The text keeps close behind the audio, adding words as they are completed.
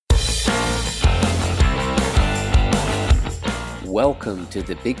Welcome to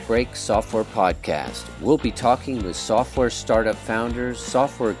the Big Break Software Podcast. We'll be talking with software startup founders,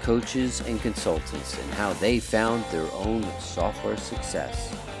 software coaches, and consultants and how they found their own software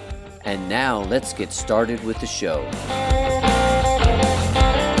success. And now let's get started with the show.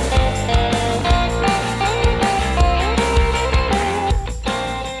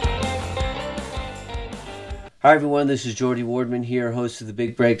 Hi everyone, this is Jordy Wardman here, host of the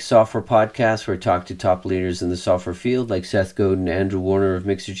Big Break Software Podcast, where I talk to top leaders in the software field like Seth Godin, Andrew Warner of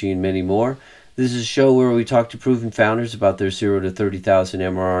Mixergy, and many more. This is a show where we talk to proven founders about their 0 to 30,000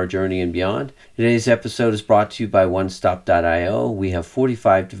 MRR journey and beyond. Today's episode is brought to you by OneStop.io. We have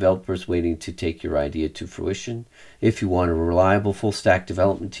 45 developers waiting to take your idea to fruition. If you want a reliable full-stack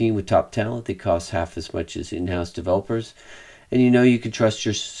development team with top talent that costs half as much as in-house developers, and you know you can trust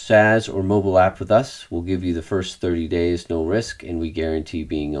your SaaS or mobile app with us. We'll give you the first 30 days, no risk, and we guarantee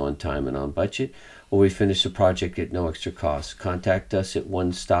being on time and on budget, or we finish the project at no extra cost. Contact us at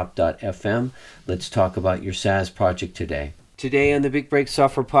onestop.fm. Let's talk about your SaaS project today. Today on the Big Break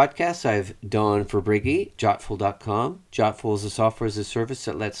Software Podcast, I have Dawn Fabrigi, Jotful.com. Jotful is a software as a service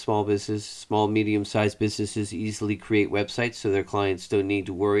that lets small, medium-sized businesses easily create websites so their clients don't need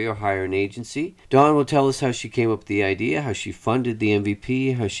to worry or hire an agency. Dawn will tell us how she came up with the idea, how she funded the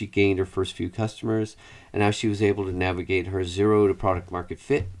MVP, how she gained her first few customers, and how she was able to navigate her zero to product market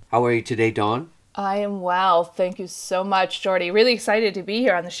fit. How are you today, Dawn? I am well. Thank you so much, Jordy. Really excited to be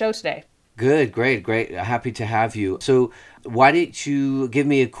here on the show today. Good, great. Happy to have you. So why don't you give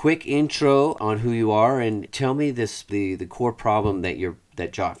me a quick intro on who you are and tell me the core problem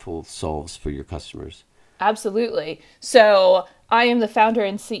that Jotful solves for your customers. Absolutely. So I am the founder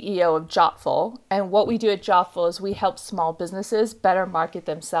and CEO of Jotful, and what we do at Jotful is we help small businesses better market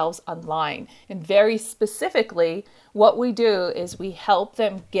themselves online. And very specifically, what we do is we help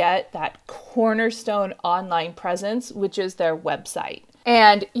them get that cornerstone online presence, which is their website.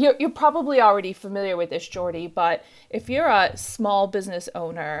 And you're probably already familiar with this, Jordy, but if you're a small business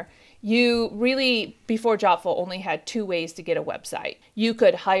owner, you really, before Jotful, only had two ways to get a website. You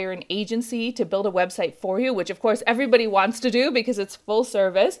could hire an agency to build a website for you, which of course everybody wants to do because it's full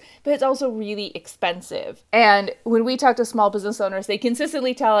service, but it's also really expensive. And when we talk to small business owners, they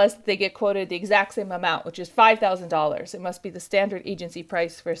consistently tell us that they get quoted the exact same amount, which is $5,000. It must be the standard agency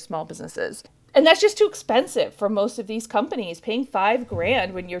price for small businesses. And that's just too expensive for most of these companies. Paying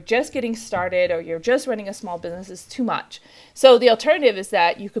 $5,000 when you're just getting started or you're just running a small business is too much. So the alternative is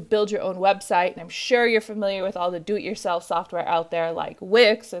that you could build your own website. And I'm sure you're familiar with all the do-it-yourself software out there like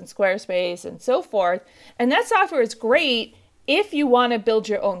Wix and Squarespace and so forth. And that software is great if you want to build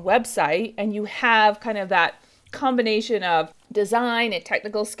your own website and you have kind of that combination of design and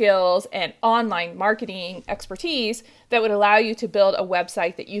technical skills and online marketing expertise that would allow you to build a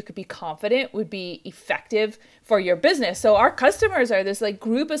website that you could be confident would be effective for your business. So our customers are this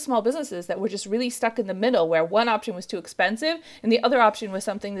group of small businesses that were just really stuck in the middle where one option was too expensive and the other option was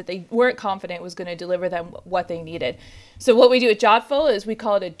something that they weren't confident was going to deliver them what they needed. So what we do at Jotful is we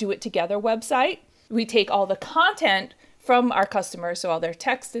call it a do-it-together website. We take all the content from our customers, so all their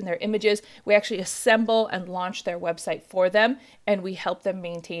text and their images, we actually assemble and launch their website for them, and we help them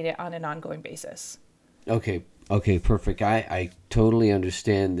maintain it on an ongoing basis. Okay, perfect. I totally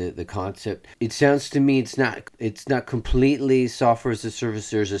understand the concept. It sounds to me it's not completely software as a service.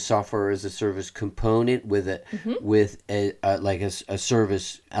 There's a software as a service component with a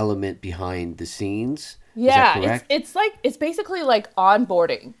service element behind the scenes. Yeah, Is that correct? it's basically like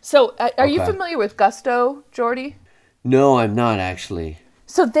onboarding. So are you familiar with Gusto, Jordy? No, I'm not actually.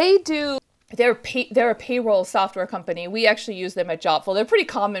 So they're a payroll software company. We actually use them at Jotful. They're pretty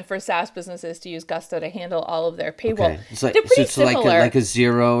common for SaaS businesses to use Gusto to handle all of their payroll. Okay. They're pretty similar. Like a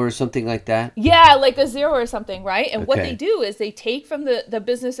Xero or something like that? Yeah, like a Xero or something, right? And what Okay. they do is they take from the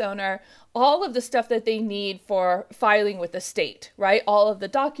business owner all of the stuff that they need for filing with the state, right? All of the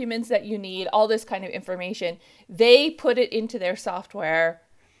documents that you need, all this kind of information. They put it into their software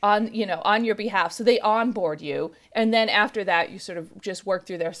on your behalf. So they onboard you. And then after that, you sort of just work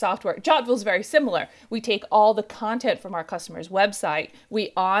through their software. Jotful is very similar. We take all the content from our customer's website.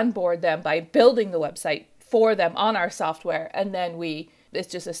 We onboard them by building the website for them on our software. And then it's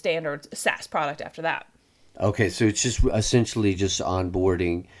just a standard SaaS product after that. Okay. So it's just essentially just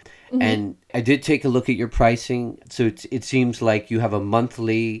onboarding. Mm-hmm. And I did take a look at your pricing. So it seems like you have a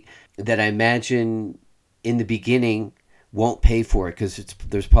monthly that I imagine in the beginning won't pay for it because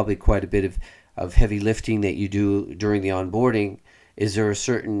there's probably quite a bit of heavy lifting that you do during the onboarding. Is there a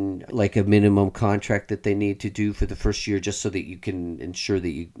certain a minimum contract that they need to do for the first year just so that you can ensure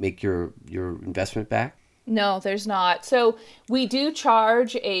that you make your investment back? No, there's not. So we do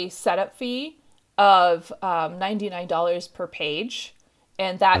charge a setup fee of $99 per page.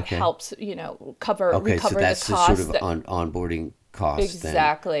 And that Okay. helps, Okay, so recover the that's the sort costs of that onboarding cost then.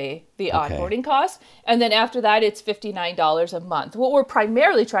 exactly the Okay. onboarding cost. And then after that, it's $59 a month. What we're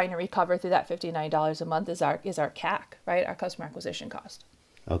primarily trying to recover through that $59 a month is our CAC, right? Our customer acquisition cost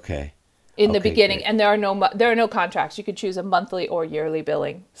Okay. in the Okay, beginning. great. And there are no contracts. You could choose a monthly or yearly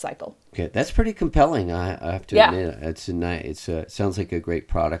billing cycle. Okay, that's pretty compelling. I have to Yeah. admit, sounds like a great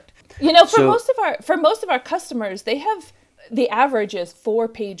product. For So most of our customers, they have the average is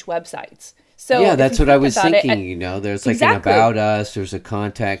 4-page websites. So yeah, if you that's what I think was about it, thinking. There's like an exactly. about us, there's a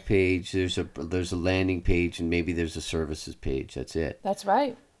contact page, there's a landing page, and maybe there's a services page. That's it. That's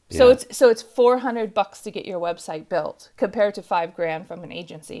right. Yeah. So it's $400 to get your website built compared to $5,000 from an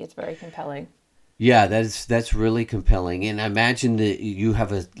agency. It's very compelling. Yeah, that's really compelling. And I imagine that you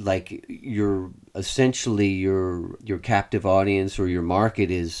have your captive audience or your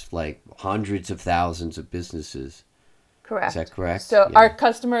market is like hundreds of thousands of businesses. Is that Correct. correct? So our Yeah.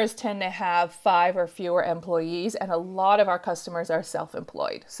 customers tend to have 5 or fewer employees, and a lot of our customers are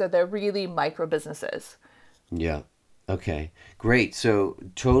self-employed. So they're really micro businesses. Yeah. Okay. Great. So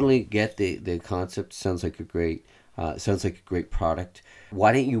totally get the concept. Sounds like a great product.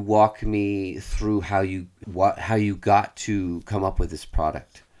 Why don't you walk me through how you got to come up with this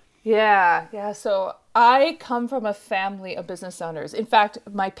product? Yeah. So I come from a family of business owners. In fact,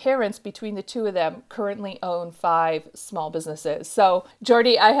 my parents, between the two of them, currently own 5 small businesses. So,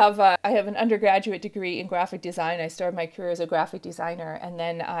 Jordy, I have an undergraduate degree in graphic design. I started my career as a graphic designer, and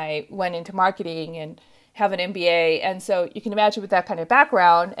then I went into marketing and have an MBA. And so you can imagine with that kind of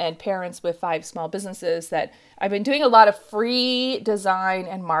background and parents with 5 small businesses that I've been doing a lot of free design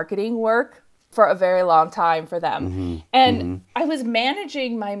and marketing work for a very long time for them. Mm-hmm. And Mm-hmm. I was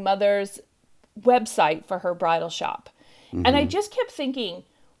managing my mother's website for her bridal shop. And I Mm-hmm. just kept thinking,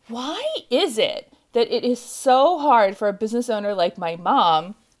 why is it that it is so hard for a business owner like my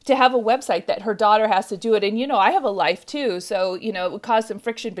mom to have a website that her daughter has to do it? And, I have a life too. So, it would cause some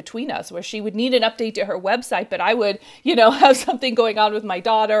friction between us where she would need an update to her website, but I would, have something going on with my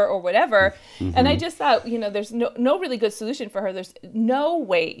daughter or whatever. And I Mm-hmm. just thought, there's no really good solution for her. There's no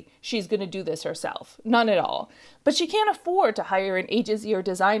way she's going to do this herself. None at all. But she can't afford to hire an agency or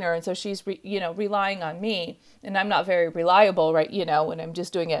designer. And so she's, relying on me. And I'm not very reliable, right? When I'm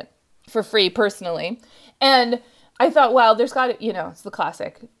just doing it for free personally. And I thought, well, there's got to, it's the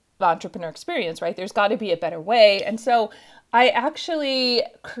classic entrepreneur experience, right? There's got to be a better way. And so I actually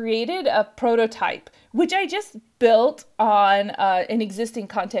created a prototype, which I just built on an existing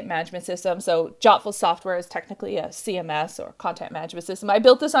content management system. So Jotful software is technically a CMS or content management system. I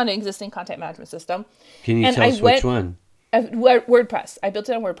built this on an existing content management system. Can you And tell I us which went, one? WordPress. I built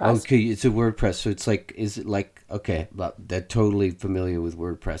it on WordPress. Okay, it's a WordPress. So is it like, okay, they're totally familiar with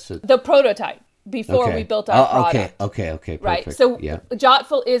WordPress. So, The prototype before we okay. built our Oh, okay. product. Okay. Right. Perfect. So Yeah.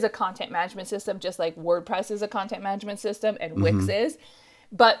 Jotful is a content management system, just like WordPress is a content management system and Wix is.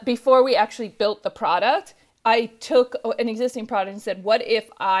 But before we actually built the product, I took an existing product and said, what if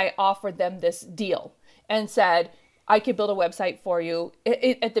I offered them this deal and said, I could build a website for you.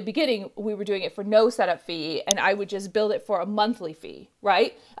 At the beginning, we were doing it for no setup fee, and I would just build it for a monthly fee,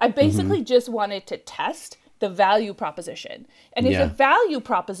 right? I Mm-hmm. basically just wanted to test the value proposition. And if the Yeah. value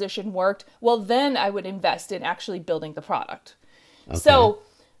proposition worked, well, then I would invest in actually building the product. Okay. So,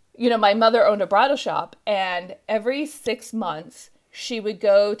 my mother owned a bridal shop, and every 6 months, she would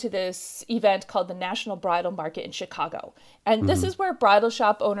go to this event called the National Bridal Market in Chicago. And this Mm-hmm. is where bridal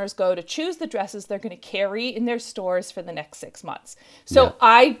shop owners go to choose the dresses they're going to carry in their stores for the next 6 months. So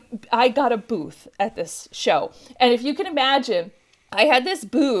Yeah. I got a booth at this show. And if you can imagine, I had this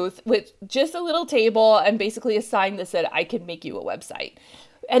booth with just a little table and basically a sign that said, I can make you a website.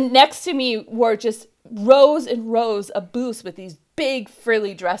 And next to me were just rows and rows of booths with these big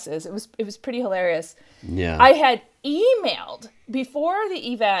frilly dresses. It was pretty hilarious. Yeah. I had emailed before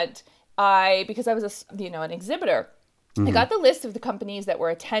the event, because I was an exhibitor. I got the list of the companies that were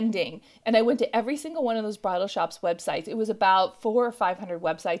attending, and I went to every single one of those bridal shops' websites. It was about 400 or 500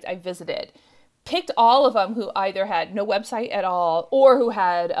 websites I visited. Picked all of them who either had no website at all or who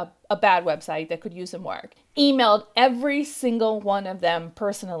had a bad website that could use some work. Emailed every single one of them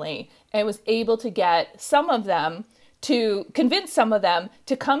personally, and was able to get convince some of them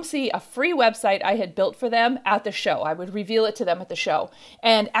to come see a free website I had built for them at the show. I would reveal it to them at the show,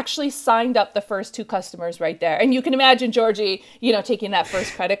 and actually signed up the first 2 customers right there. And you can imagine Georgie, taking that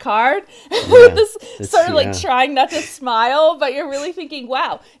first credit card with this sort of like yeah. trying not to smile, but you're really thinking,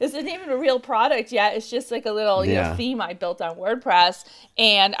 wow, this isn't even a real product yet. It's just like a little Yeah. theme I built on WordPress.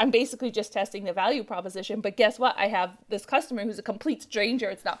 And I'm basically just testing the value proposition. But guess what? I have this customer who's a complete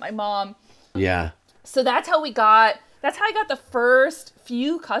stranger. It's not my mom. Yeah. So that's how I got the first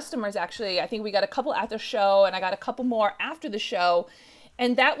few customers, actually. I think we got a couple at the show, and I got a couple more after the show.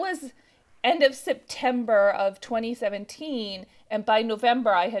 And that was end of September of 2017. And by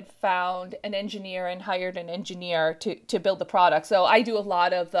November, I had found an engineer and hired an engineer to build the product. So I do a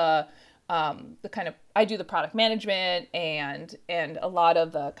lot of I do the product management and a lot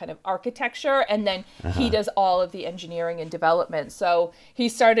of the kind of architecture, and then he does all of the engineering and development. So he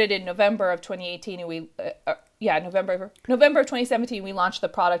started in November of 2018, and November of 2017, we launched the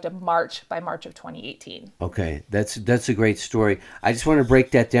product by March of 2018. Okay, that's a great story. I just want to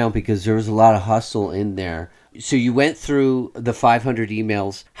break that down because there was a lot of hustle in there. So you went through the 500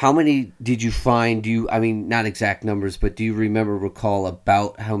 emails. How many did you find? I mean, not exact numbers, but do you recall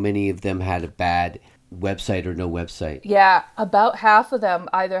about how many of them had a bad website or no website? Yeah, about half of them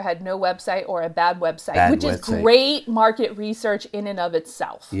either had no website or a bad website, which is great market research in and of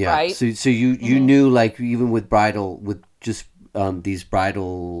itself, right? So you knew, like, even with these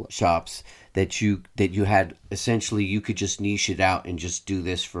bridal shops, that you had essentially, you could just niche it out and just do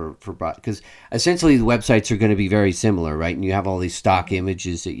this for because essentially the websites are going to be very similar, right? And you have all these stock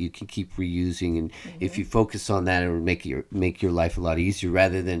images that you can keep reusing, and if you focus on that, it will make your life a lot easier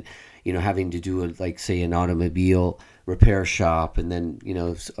rather than having to do say an automobile repair shop, and then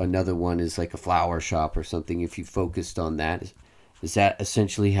another one is like a flower shop or something. If you focused on that, is that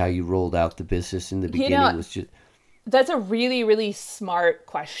essentially how you rolled out the business in the beginning? That's a really, really smart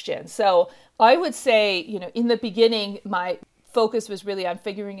question. So I would say, in the beginning, my focus was really on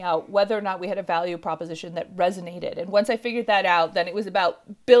figuring out whether or not we had a value proposition that resonated. And once I figured that out, then it was about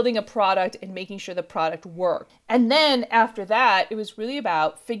building a product and making sure the product worked. And then after that, it was really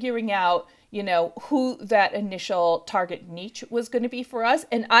about figuring out, who that initial target niche was going to be for us.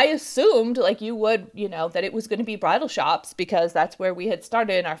 And I assumed, like you would, that it was going to be bridal shops, because that's where we had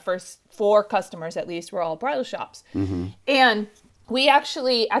started, and our first 4 customers at least were all bridal shops. Mm-hmm. And we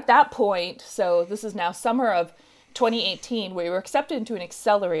actually, at that point, so this is now summer of 2018, we were accepted into an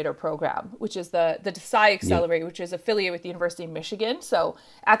accelerator program, which is the DeSci Accelerator, which is affiliated with the University of Michigan. So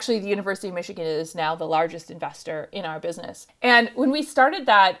actually the University of Michigan is now the largest investor in our business. And when we started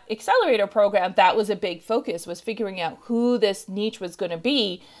that accelerator program, that was a big focus, was figuring out who this niche was going to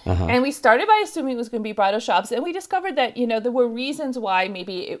be. And we started by assuming it was going to be bridal shops. And we discovered that, there were reasons why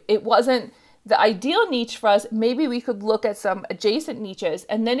maybe it wasn't the ideal niche for us. Maybe we could look at some adjacent niches.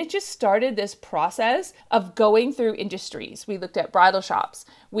 And then it just started this process of going through industries. We looked at bridal shops.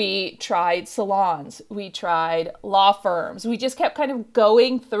 We tried salons. We tried law firms. We just kept kind of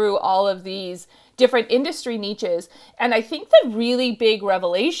going through all of these different industry niches. And I think the really big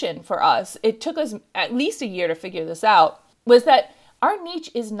revelation for us, it took us at least a year to figure this out, was that our niche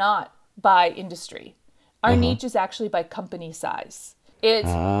is not by industry. Our niche is actually by company size. It's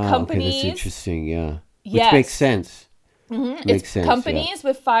companies. Okay, that's interesting, yeah. Yes. Which makes sense. Mm-hmm. It's companies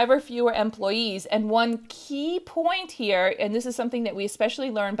with 5 or fewer employees. And one key point here, and this is something that we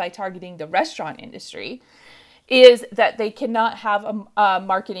especially learned by targeting the restaurant industry, is that they cannot have a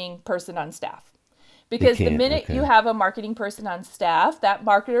marketing person on staff. Because the minute you have a marketing person on staff, that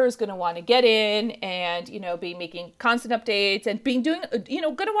marketer is going to want to get in and, be making constant updates and going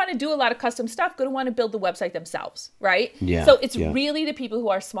to want to do a lot of custom stuff, going to want to build the website themselves, right? Yeah. So it's really the people who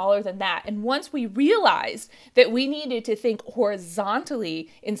are smaller than that. And once we realized that we needed to think horizontally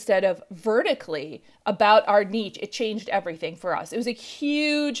instead of vertically about our niche, it changed everything for us. It was a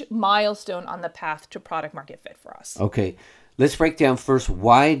huge milestone on the path to product market fit for us. Okay. Let's break down first,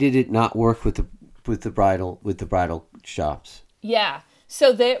 why did it not work with the bridal shops? Yeah.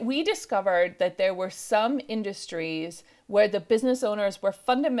 So we discovered that there were some industries where the business owners were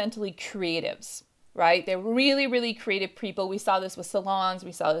fundamentally creatives, right? They're really, really creative people. We saw this with salons.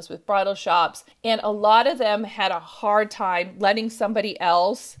 We saw this with bridal shops. And a lot of them had a hard time letting somebody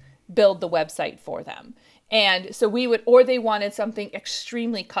else build the website for them. And so they wanted something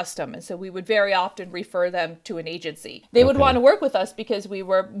extremely custom. And so we would very often refer them to an agency. They would want to work with us because we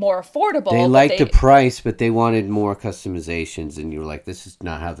were more affordable. They liked the price, but they wanted more customizations. And you were like, this is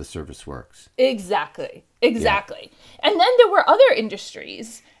not how the service works. Exactly. Yeah. And then there were other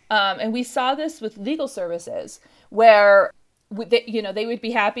industries, and we saw this with legal services, where they would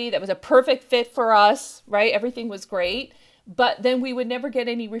be happy. That was a perfect fit for us, right? Everything was great. But then we would never get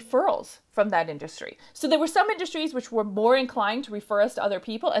any referrals from that industry. So there were some industries which were more inclined to refer us to other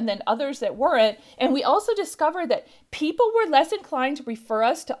people, and then others that weren't. And we also discovered that people were less inclined to refer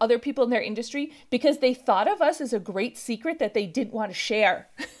us to other people in their industry because they thought of us as a great secret that they didn't want to share.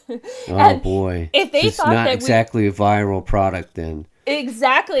 Oh boy. If they it's thought not that exactly a viral product then.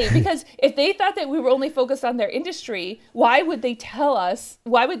 Exactly. Because if they thought that we were only focused on their industry, why would they tell us?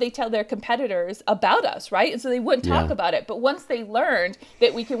 Why would they tell their competitors about us, right? And so they wouldn't talk Yeah. about it. But once they learned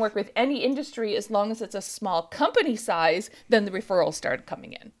that we can work with any industry as long as it's a small company size, then the referrals started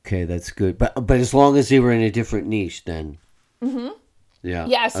coming in. Okay, that's good. But as long as they were in a different niche, then. Yeah.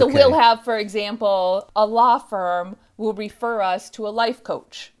 Yeah. So Okay. we'll have, for example, a law firm will refer us to a life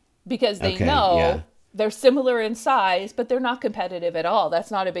coach because they Okay, know yeah. they're similar in size, but they're not competitive at all.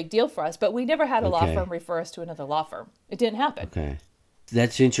 That's not a big deal for us. But we never had a law Okay. firm refer us to another law firm. It didn't happen. Okay.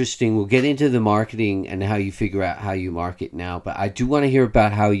 That's interesting. We'll get into the marketing and how you figure out how you market now, but I do want to hear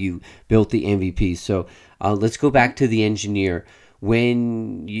about how you built the MVP. So let's go back to the engineer.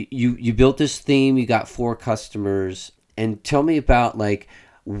 When you built this theme, you got 4 customers, and tell me about like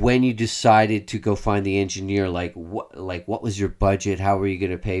when you decided to go find the engineer. What was your budget? How were you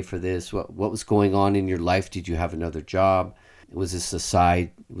going to pay for this? What was going on in your life? Did you have another job? Was this a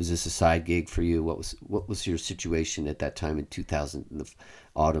side gig for you? What was your situation at that time in 2000, in the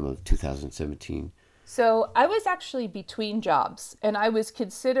autumn of 2017? So I was actually between jobs and I was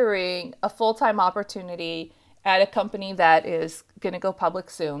considering a full-time opportunity at a company that is going to go public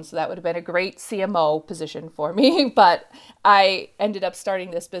soon. So that would have been a great CMO position for me. But I ended up starting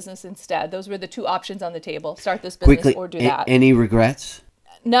this business instead. Those were the 2 options on the table: start this business Quickly, or do that. any regrets?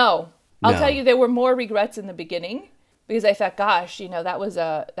 No, I'll No. tell you, there were more regrets in the beginning because I thought, gosh, that was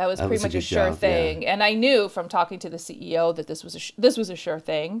was pretty a much a good sure job, thing, and I knew from talking to the CEO that this was a sure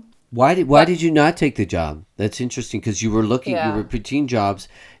thing. Why did you not take the job? That's interesting because you Yeah. were between jobs.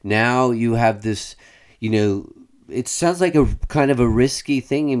 Now you have this, it sounds like a kind of a risky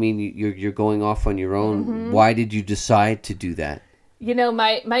thing. I mean, you're going off on your own. Why did you decide to do that?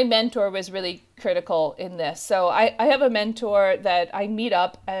 My mentor was really critical in this. So I have a mentor that I meet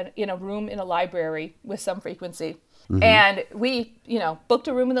up in a room in a library with some frequency. And we, booked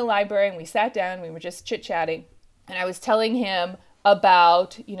a room in the library and we sat down, we were just chit-chatting. And I was telling him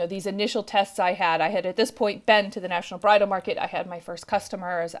about, these initial tests I had. I had at this point been to the National Bridal Market. I had my first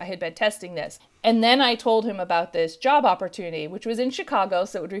customers. I had been testing this. And then I told him about this job opportunity, which was in Chicago,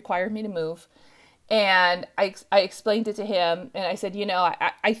 so it would require me to move. And I explained it to him and I said,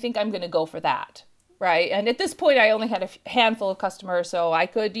 I think I'm going to go for that. Right. And at this point, I only had a handful of customers, so I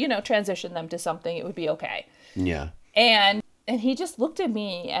could, transition them to something. It would be okay. Yeah. And he just looked at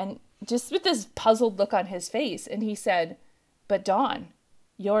me and just with this puzzled look on his face. And he said, but Dawn,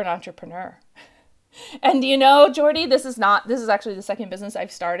 you're an entrepreneur. And Jordy, this is actually the second business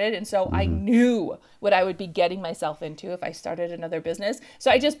I've started. And so I knew what I would be getting myself into if I started another business.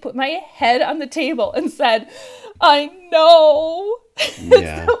 So I just put my head on the table and said, I know.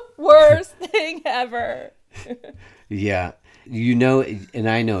 Yeah. It's the worst thing ever. Yeah. And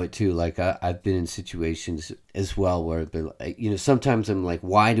I know it too. Like I've been in situations as well where I've been, sometimes I'm like,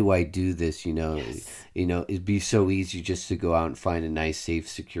 why do I do this? Yes. It'd be so easy just to go out and find a nice, safe,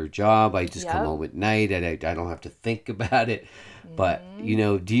 secure job. I just come Yep. home at night and I don't have to think about it. But,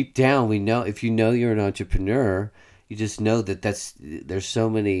 deep down, we know if you're an entrepreneur, you just know that there's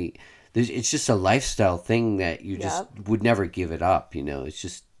so many, it's just a lifestyle thing that you just Yep. would never give it up. It's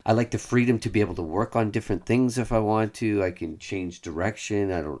just, I like the freedom to be able to work on different things if I want to. I can change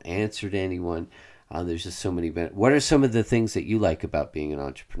direction. I don't answer to anyone. There's just so many benefits. What are some of the things that you like about being an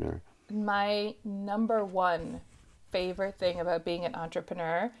entrepreneur? My number one favorite thing about being an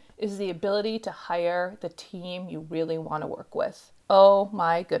entrepreneur is the ability to hire the team you really want to work with. Oh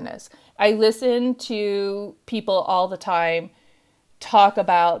my goodness. I listen to people all the time talk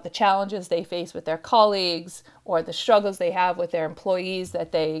about the challenges they face with their colleagues or the struggles they have with their employees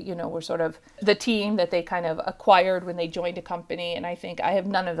that they, were sort of the team that they kind of acquired when they joined a company. And I think I have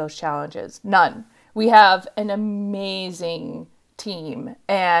none of those challenges. None. We have an amazing team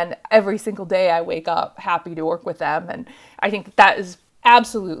and every single day I wake up happy to work with them. And I think that is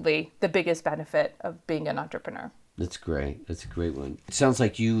absolutely the biggest benefit of being an entrepreneur. That's great. That's a great one. It sounds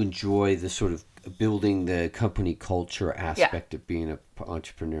like you enjoy the sort of building the company culture aspect of being an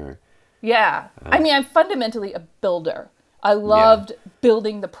entrepreneur. Yeah. I'm fundamentally a builder. I loved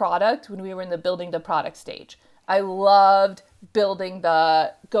building the product when we were in the building the product stage. I loved building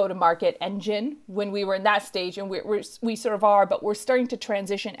the go-to-market engine when we were in that stage, and we sort of are, but we're starting to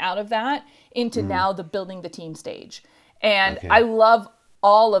transition out of that into now the building the team stage. And Okay. I love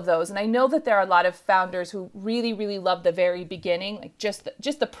all of those. And I know that there are a lot of founders who really, really love the very beginning, like just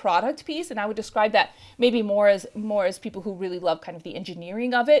the product piece. And I would describe that maybe more as people who really love kind of the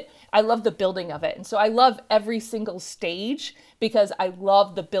engineering of it. I love the building of it. And so I love every single stage because I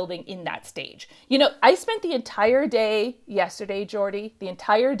love the building in that stage. I spent the entire day yesterday, Jordy, the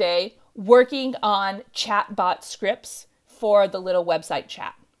entire day working on chatbot scripts for the little website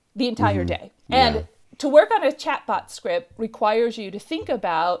chat the entire day. Yeah. And to work on a chatbot script requires you to think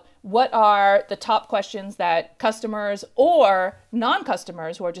about what are the top questions that customers or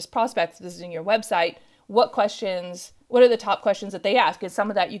non-customers who are just prospects visiting your website, what are the top questions that they ask? And some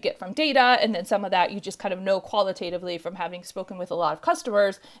of that you get from data, and then some of that you just kind of know qualitatively from having spoken with a lot of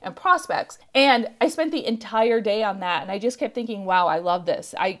customers and prospects. And I spent the entire day on that, and I just kept thinking, wow, I love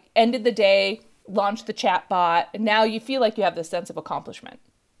this. I ended the day, launched the chatbot, and now you feel like you have this sense of accomplishment.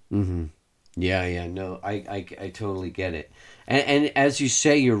 Yeah, no, I totally get it. And as you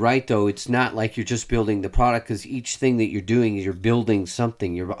say, you're right, though. It's not like you're just building the product, because each thing that you're doing, you're building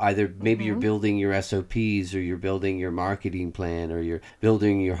something. You're either, maybe you're building your SOPs, or you're building your marketing plan, or you're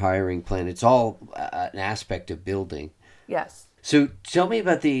building your hiring plan. It's all an aspect of building. Yes. So tell me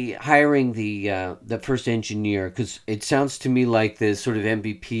about the hiring the first engineer, because it sounds to me like the sort of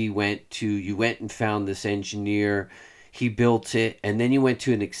MVP you went and found this engineer. He built it, and then you went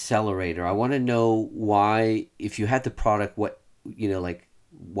to an accelerator. I want to know why, if you had the product,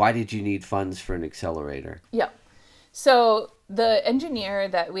 why did you need funds for an accelerator? Yeah. So the engineer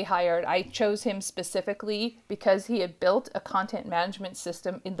that we hired, I chose him specifically because he had built a content management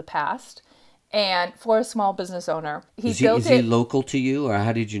system in the past, and for a small business owner. Is he local to you, or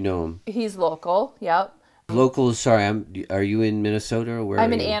how did you know him? He's local, yep. Local, sorry, are you in Minnesota, or where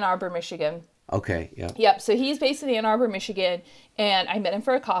I'm are in you? Ann Arbor, Michigan. Okay, yeah. Yep. So he's based in Ann Arbor, Michigan, and I met him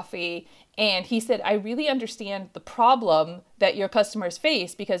for a coffee, and he said, I really understand the problem that your customers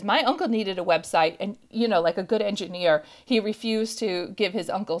face, because my uncle needed a website, and like a good engineer, he refused to give his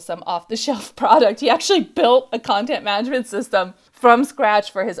uncle some off-the-shelf product. He actually built a content management system from scratch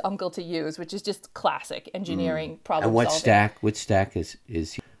for his uncle to use, which is just classic engineering problem And what solving.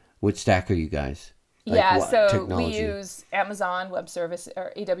 what stack are you guys? So technology? we use Amazon Web Service,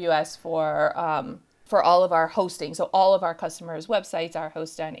 or AWS, for all of our hosting. So all of our customers' websites are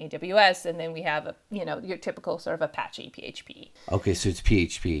hosted on AWS, and then we have your typical sort of Apache PHP. Okay, so it's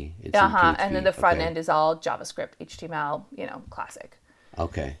PHP. It's in PHP. And then the front Okay. end is all JavaScript, HTML, classic.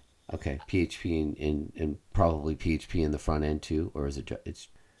 Okay. PHP and probably PHP in the front end too, or is it's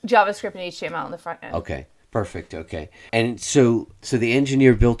JavaScript and HTML on the front end. okay. Perfect. Okay. And so the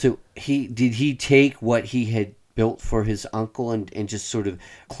engineer built it. Did he take what he had built for his uncle and just sort of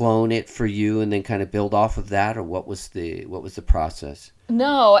clone it for you, and then kind of build off of that, or what was the process?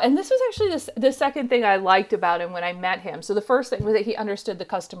 No, and this was actually the second thing I liked about him when I met him. So the first thing was that he understood the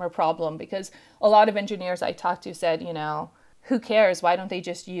customer problem, because a lot of engineers I talked to said, who cares? Why don't they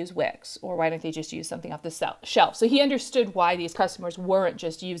just use Wix? Or why don't they just use something off the shelf? So he understood why these customers weren't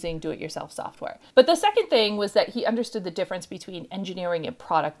just using do-it-yourself software. But the second thing was that he understood the difference between engineering and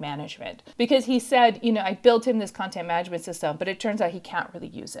product management. Because he said, I built him this content management system, but it turns out he can't really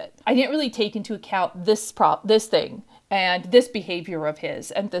use it. I didn't really take into account this thing, and this behavior of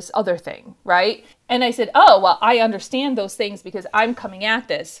his, and this other thing, right? And I said, oh, well, I understand those things because I'm coming at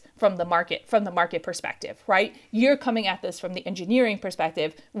this from the market perspective, right? You're coming at this from the engineering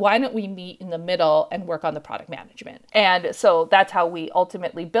perspective. Why don't we meet in the middle and work on the product management? And so that's how we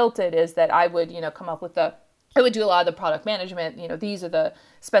ultimately built it, is that I would, come up with I would do a lot of the product management, these are the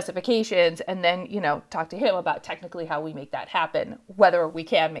specifications, and then, talk to him about technically how we make that happen, whether we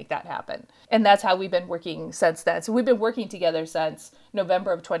can make that happen. And that's how we've been working since then. So we've been working together since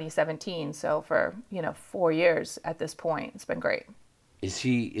November of 2017. So for, 4 years at this point. It's been great. Is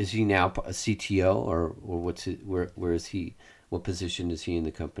he now a CTO, or what's it, where is he? What position is he in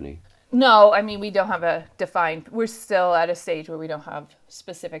the company? No, I mean, we don't have we're still at a stage where we don't have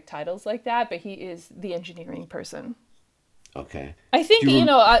specific titles like that, but he is the engineering person. Okay. I think,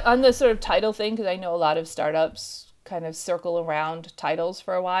 on the sort of title thing, because I know a lot of startups kind of circle around titles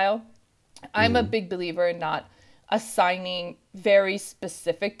for a while. I'm a big believer in not assigning very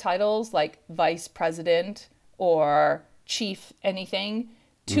specific titles like vice president or chief anything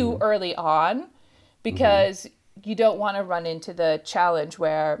too early on, because you don't want to run into the challenge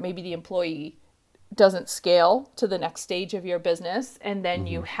where maybe the employee doesn't scale to the next stage of your business, and then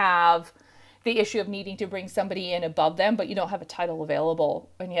you have the issue of needing to bring somebody in above them, but you don't have a title available,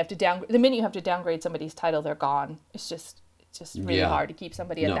 and you have to the minute you have to downgrade somebody's title, they're gone. It's just really hard to keep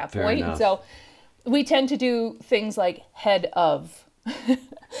somebody at that point. And so we tend to do things like head of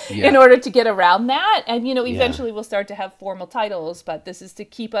in order to get around that, and eventually we'll start to have formal titles, but this is to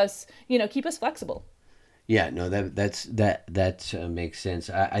keep us flexible. Yeah, no, that makes sense.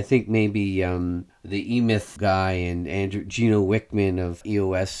 I think maybe the eMyth guy and Gino Wickman of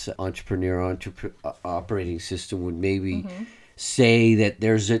EOS Entrepreneur Operating System would maybe say that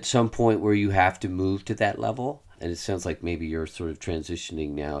there's at some point where you have to move to that level, and it sounds like maybe you're sort of transitioning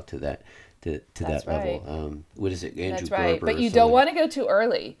now to to That's that level. right. What is it, Andrew That's right. Gerber But or you something? don't want to go too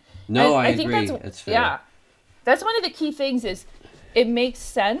early. No, And I think agree. That's fair. yeah. That's one of the key things is it makes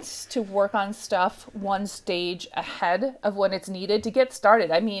sense to work on stuff one stage ahead of when it's needed to get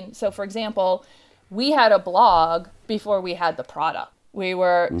started. I mean, so for example, we had a blog before we had the product. We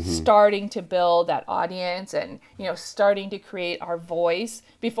were starting to build that audience and, starting to create our voice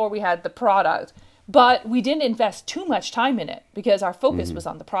before we had the product. But we didn't invest too much time in it because our focus was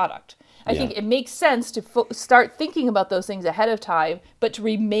on the product. I think it makes sense to start thinking about those things ahead of time, but to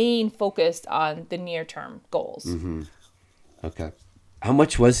remain focused on the near-term goals. Okay. How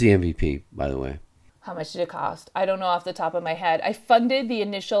much was the MVP, by the way? How much did it cost? I don't know off the top of my head. I funded the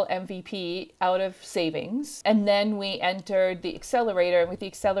initial MVP out of savings, and then we entered the accelerator. And with the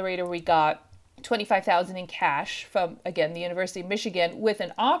accelerator, we got $25,000 in cash from, again, the University of Michigan, with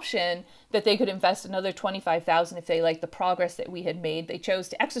an option that they could invest another $25,000 if they liked the progress that we had made. They chose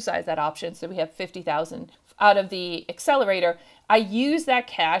to exercise that option, so we have $50,000 out of the accelerator. I used that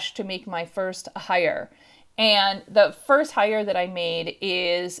cash to make my first hire. And the first hire that I made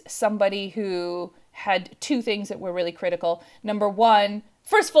is somebody who had two things that were really critical. Number one,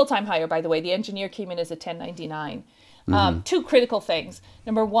 first full-time hire, by the way, the engineer came in as a 1099. Two critical things.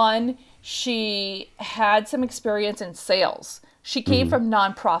 Number one, she had some experience in sales. She came from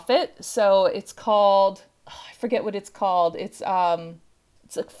nonprofit, so it's called, I forget what it's called. It's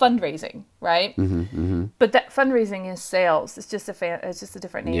like fundraising, right? But that fundraising is sales. It's just a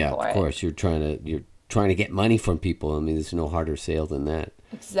different name for it. Yeah, of course. You're trying to get money from people. I mean, there's no harder sale than that.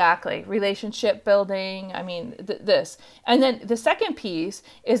 Exactly. Relationship building. I mean, this. And then the second piece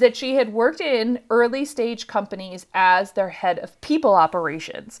is that she had worked in early stage companies as their head of people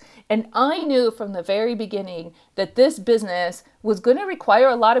operations. And I knew from the very beginning that this business was going to require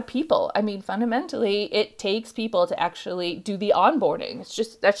a lot of people. I mean, fundamentally, it takes people to actually do the onboarding.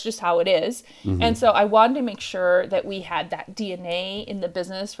 That's just how it is. And so I wanted to make sure that we had that DNA in the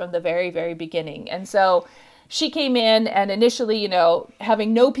business from the very, very beginning. And so she came in and initially,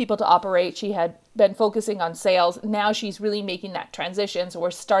 having no people to operate, she had been focusing on sales. Now she's really making that transition. So we're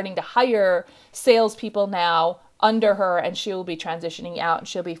starting to hire salespeople now under her, and she will be transitioning out and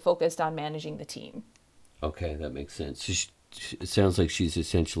she'll be focused on managing the team. Okay, that makes sense. So it sounds like she's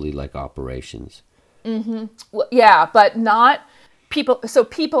essentially like operations. Well, yeah, but not people. So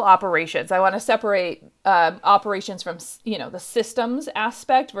people operations. I want to separate operations from the systems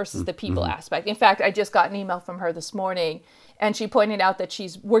aspect versus the people aspect. In fact, I just got an email from her this morning, and she pointed out that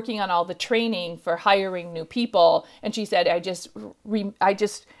she's working on all the training for hiring new people. And she said, I just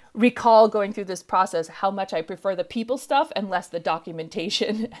recall going through this process how much I prefer the people stuff and less the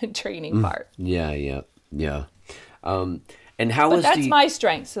documentation and training part. Yeah. And how But was that's my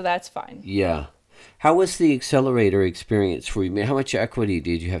strength, so that's fine. Yeah. How was the accelerator experience for you? How much equity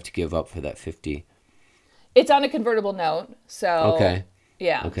did you have to give up for that 50? It's on a convertible note, so Okay.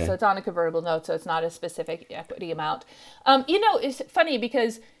 yeah. Okay. So it's on a convertible note, so it's not a specific equity amount. It's funny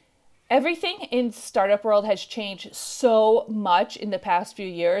because everything in startup world has changed so much in the past few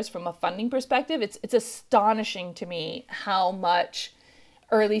years from a funding perspective. It's astonishing to me how much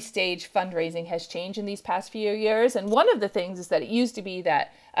early stage fundraising has changed in these past few years. And one of the things is that it used to be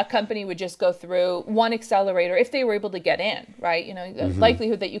that a company would just go through one accelerator if they were able to get in, right? The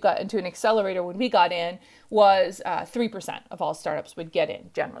likelihood that you got into an accelerator when we got in was 3% of all startups would get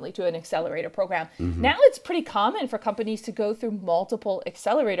in generally to an accelerator program. Now it's pretty common for companies to go through multiple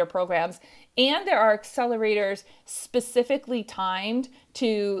accelerator programs, and there are accelerators specifically timed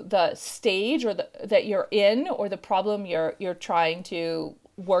to the stage or that you're in or the problem you're trying to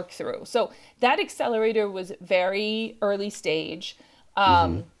work through. So that accelerator was very early stage.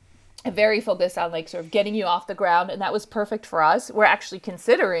 Very focused on sort of getting you off the ground, and that was perfect for us. We're actually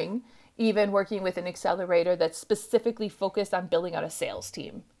considering even working with an accelerator that's specifically focused on building out a sales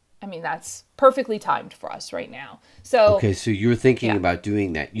team. I mean, that's perfectly timed for us right now. So Okay, so you're thinking about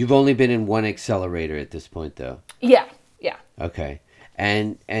doing that. You've only been in one accelerator at this point, though. yeah. Okay.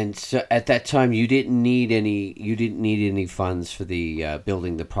 And so at that time you didn't need any funds for the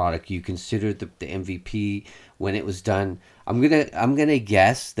building the product. You considered the MVP when it was done. I'm gonna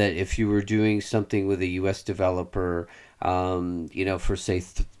guess that if you were doing something with a US developer, for say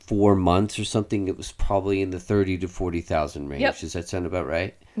 4 months or something, it was probably in the 30 to 40,000 range. Yep. Does that sound about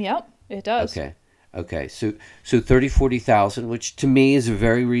right? Yep, it does. Okay. So 40,000, which to me is a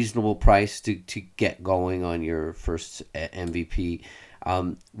very reasonable price to get going on your first MVP.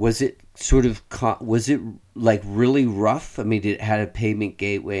 Was it like really rough? I mean, it had a payment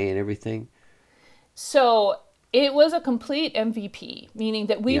gateway and everything. So it was a complete MVP, meaning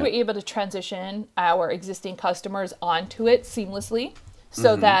that we were able to transition our existing customers onto it seamlessly.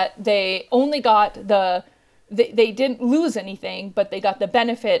 so that they only got they didn't lose anything, but they got the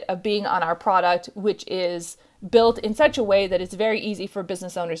benefit of being on our product, which is built in such a way that it's very easy for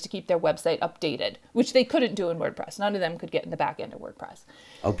business owners to keep their website updated, which they couldn't do in WordPress. None of them could get in the back end of WordPress.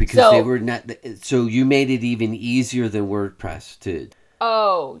 Oh, because they were not. So you made it even easier than WordPress to.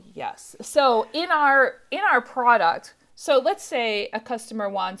 Oh, yes. So in our product, so let's say a customer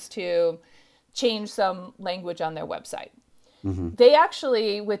wants to change some language on their website. They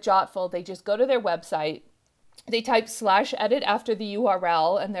actually, with Jotful, they just go to their website, they type /edit after the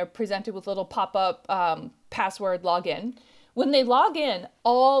URL, and they're presented with little pop-up password login. When they log in,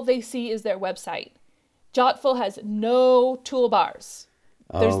 all they see is their website. Jotful has no toolbars.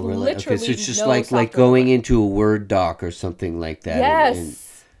 There's literally okay, so it's just no like going into a Word doc or something like that.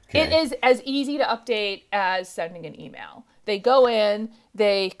 Yes. It is as easy to update as sending an email. They go in,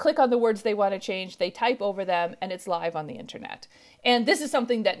 they click on the words they want to change, they type over them, and it's live on the internet. And this is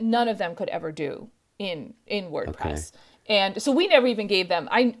something that none of them could ever do in WordPress. And so we never even gave them,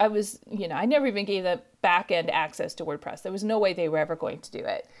 I never even gave them back-end access to WordPress. There was no way they were ever going to do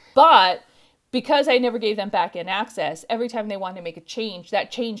it. But because I never gave them back-end access, every time they wanted to make a change,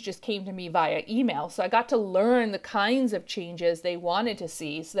 that change just came to me via email. So I got to learn the kinds of changes they wanted to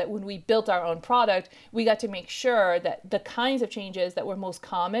see, so that when we built our own product, we got to make sure that the kinds of changes that were most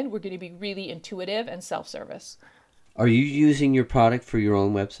common were going to be really intuitive and self-service. Are you using your product for your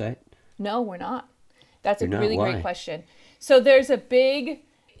own website? No, we're not. That's You're a really Why? great question. So there's a big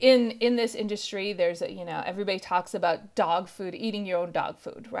in this industry, there's everybody talks about dog food, eating your own dog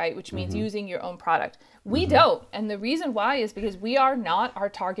food, right? Which means using your own product. We don't. And the reason why is because we are not our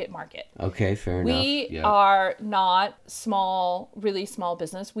target market. Okay, fair enough. We are not really small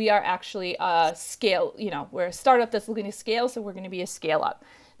business. We are actually a scale, we're a startup that's looking to scale, so we're going to be a scale up.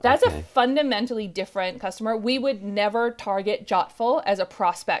 That's a fundamentally different customer. We would never target Jotful as a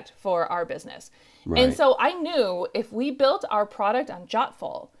prospect for our business. Right. And so I knew if we built our product on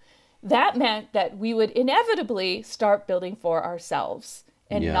Jotful, that meant that we would inevitably start building for ourselves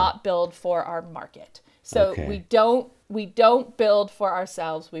and not build for our market. So we don't build for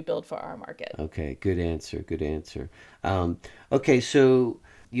ourselves, we build for our market. Okay, good answer. Okay, so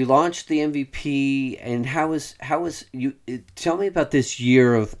you launched the MVP, and how was you? Tell me about this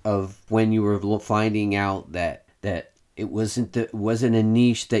year of when you were finding out that it wasn't a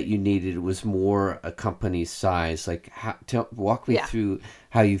niche that you needed. It was more a company size. Like, walk me through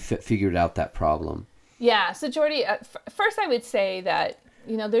how you figured out that problem. Yeah. So Jordy, first I would say that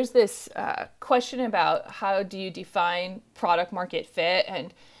there's this question about how do you define product market fit,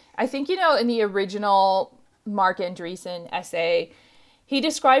 and I think in the original Marc Andreessen essay, he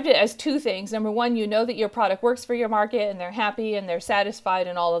described it as two things. Number one, that your product works for your market and they're happy and they're satisfied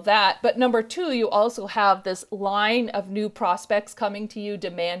and all of that. But number two, you also have this line of new prospects coming to you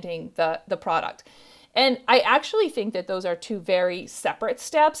demanding the product. And I actually think that those are two very separate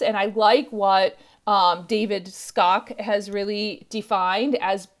steps. And I like what David Skok has really defined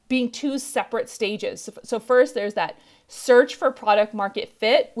as being two separate stages. So first, there's that search for product market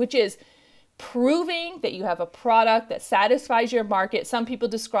fit, which is proving that you have a product that satisfies your market. Some people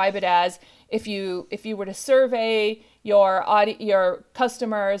describe it as if you were to survey your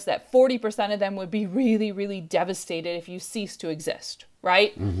customers, that 40% of them would be really, really devastated if you cease to exist,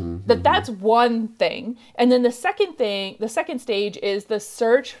 right? That's one thing. And then the second stage is the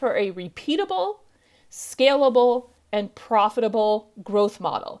search for a repeatable, scalable, and profitable growth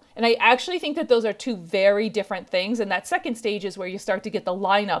model. And I actually think that those are two very different things. And that second stage is where you start to get the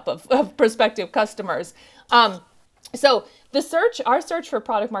lineup of prospective customers. So our search for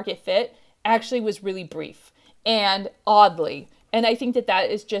product market fit actually was really brief and oddly. And I think that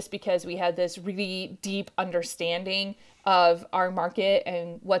is just because we had this really deep understanding of our market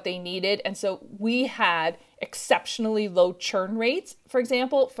and what they needed. And so we had exceptionally low churn rates, for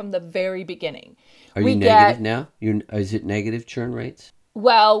example, from the very beginning. Are you negative now? Is it negative churn rates?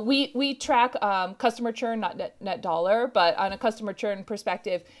 Well, we track customer churn, not net dollar, but on a customer churn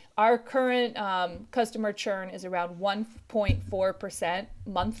perspective, our current customer churn is around 1.4%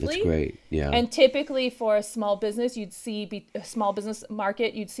 monthly. That's great, yeah. And typically for a small business, a small business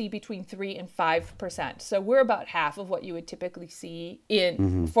market, you'd see between 3 and 5%. So we're about half of what you would typically see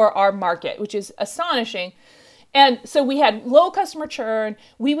for our market, which is astonishing. And so we had low customer churn.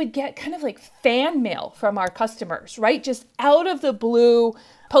 We would get kind of like fan mail from our customers, right? Just out of the blue,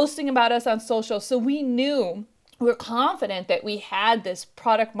 posting about us on social. So we were confident that we had this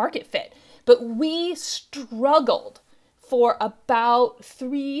product market fit, but we struggled for about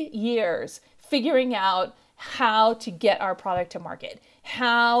 3 years figuring out how to get our product to market,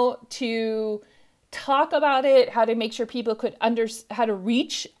 how to talk about it, how to make sure people could how to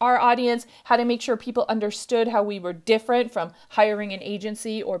reach our audience, how to make sure people understood how we were different from hiring an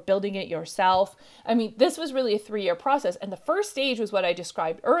agency or building it yourself. I mean, this was really a 3-year process. And the first stage was what I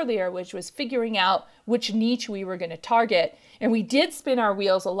described earlier, which was figuring out which niche we were going to target. And we did spin our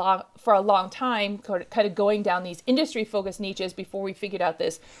wheels for a long time, kind of going down these industry focused niches before we figured out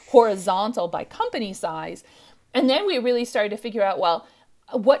this horizontal by company size. And then we really started to figure out, well,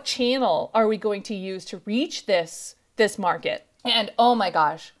 what channel are we going to use to reach this market? And oh my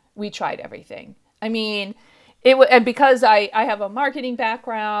gosh, we tried everything. I mean, and because I have a marketing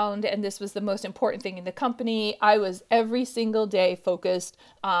background and this was the most important thing in the company, I was every single day focused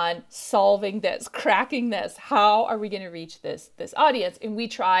on solving this, cracking this. How are we going to reach this audience? And we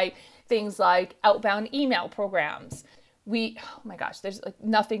tried things like outbound email programs. Oh my gosh, there's like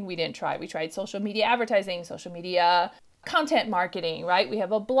nothing we didn't try. We tried social media advertising, social media content marketing, right? We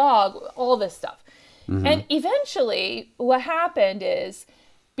have a blog, all this stuff. And eventually what happened is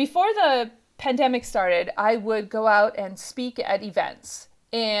before the pandemic started, I would go out and speak at events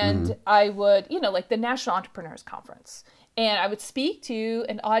and I would, like the National Entrepreneurs Conference, and I would speak to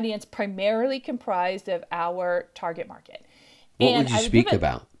an audience primarily comprised of our target market. What would you speak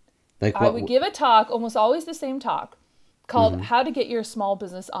about? I would give a talk, almost always the same talk, called How to Get Your Small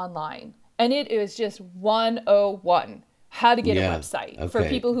Business Online. And it is just 101. How to get a website for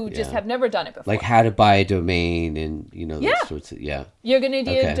people who just have never done it before. Like how to buy a domain and, those sorts of, You're going to need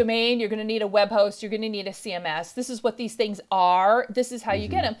a domain. You're going to need a web host. You're going to need a CMS. This is what these things are. This is how you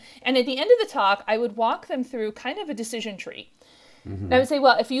get them. And at the end of the talk, I would walk them through kind of a decision tree. And I would say,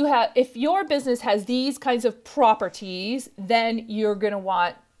 well, if your business has these kinds of properties, then you're going to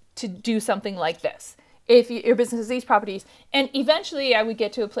want to do something like this. If your business has these properties. And eventually I would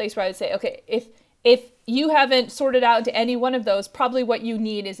get to a place where I would say, okay, if you haven't sorted out into any one of those, probably what you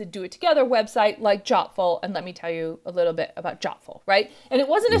need is a do-it-together website like Jotful. And let me tell you a little bit about Jotful, right? And it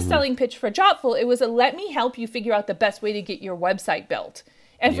wasn't a selling pitch for Jotful. It was let me help you figure out the best way to get your website built.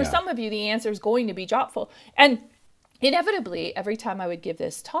 And for some of you, the answer is going to be Jotful. And inevitably, every time I would give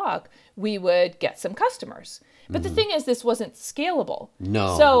this talk, we would get some customers. But the thing is, this wasn't scalable.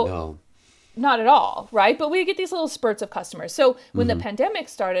 No. Not at all, right? But we get these little spurts of customers. So when the pandemic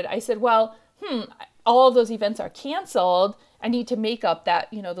started, I said, well, all of those events are canceled. I need to make up that,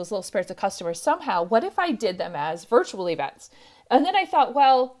 those little spurts of customers somehow. What if I did them as virtual events? And then I thought,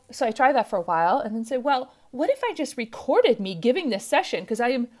 so I tried that for a while and then said, well, what if I just recorded me giving this session? Because I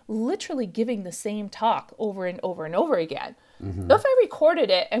am literally giving the same talk over and over and over again. If I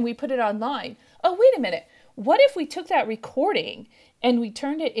recorded it and we put it online, oh, wait a minute. What if we took that recording and we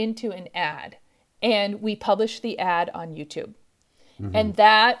turned it into an ad and we published the ad on YouTube? And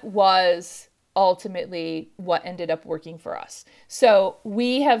that was ultimately what ended up working for us. So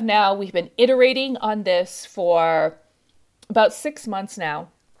we've been iterating on this for about 6 months now,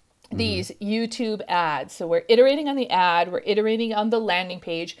 these YouTube ads. So we're iterating on the ad, we're iterating on the landing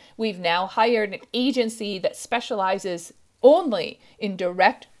page. We've now hired an agency that specializes only in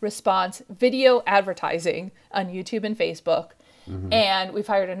direct response video advertising on YouTube and Facebook. And we've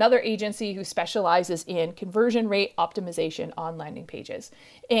hired another agency who specializes in conversion rate optimization on landing pages.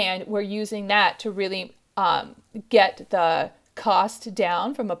 And we're using that to really get the cost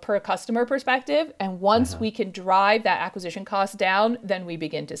down from a per customer perspective. And once we can drive that acquisition cost down, then we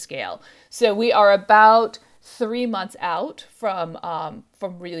begin to scale. So we are about 3 months out from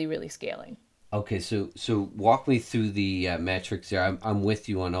really, really scaling. Okay, so walk me through the metrics there. I'm with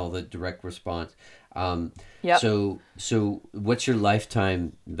you on all the direct response. So what's your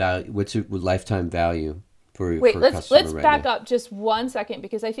lifetime value? What's your lifetime value for Wait, for a let's customer right back now? up just 1 second,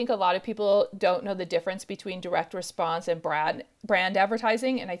 because I think a lot of people don't know the difference between direct response and brand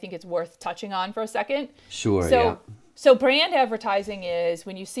advertising, and I think it's worth touching on for a second. Sure. So brand advertising is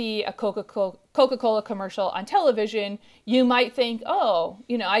when you see a Coca-Cola commercial on television, you might think, oh,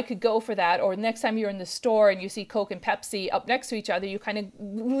 I could go for that. Or next time you're in the store and you see Coke and Pepsi up next to each other, you kind of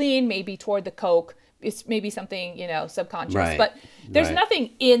lean maybe toward the Coke. It's maybe something, subconscious. Right. But there's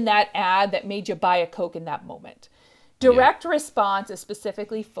nothing in that ad that made you buy a Coke in that moment. Direct response is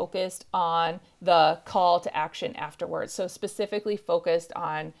specifically focused on the call to action afterwards. So specifically focused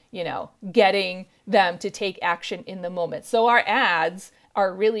on, getting them to take action in the moment. So our ads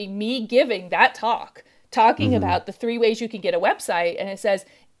are really me giving that talking about the 3 ways you can get a website. And it says,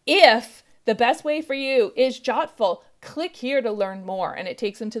 if the best way for you is Jotful, click here to learn more. And it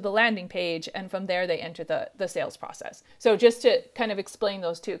takes them to the landing page. And from there, they enter the sales process. So just to kind of explain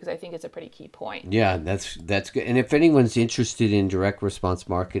those two, because I think it's a pretty key point. Yeah, that's good. And if anyone's interested in direct response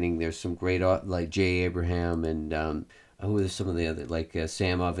marketing, there's some great like Jay Abraham and who are some of the other, like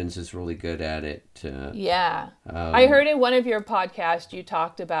Sam Ovens is really good at it. Yeah. I heard in one of your podcasts you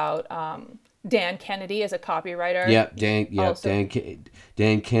talked about Dan Kennedy as a copywriter. Also,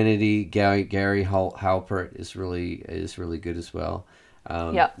 Dan Kennedy, Gary Halpert is really good as well.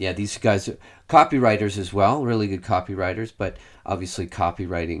 yep. Yeah, these guys are copywriters as well, really good copywriters. But obviously,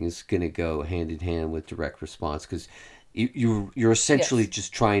 copywriting is going to go hand in hand with direct response because you're essentially Yes.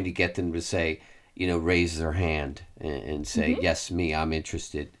 just trying to get them to say, raise their hand and say, yes, me, I'm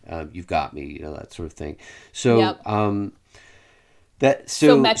interested. You've got me, that sort of thing. So Yep. that So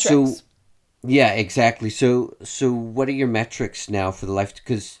so metrics. yeah, exactly. So what are your metrics now for the life?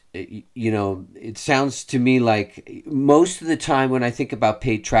 Because it sounds to me like most of the time when I think about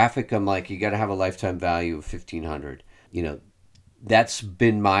paid traffic, I'm like, you got to have a lifetime value of 1,500. You know, that's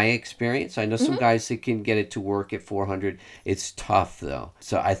been my experience. I know some Hmm. guys that can get it to work at 400. It's tough though.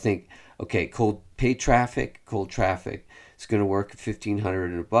 So I think, okay, cold traffic, it's going to work at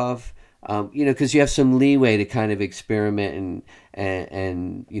 1,500 and above. Because you have some leeway to kind of experiment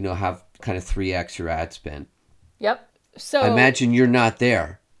and have kind of 3x your ad spend. Yep. I So imagine you're not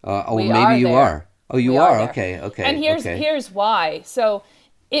there. we Maybe are you there. are. Oh, We you are are. there. Okay, And okay, here's okay. here's why. So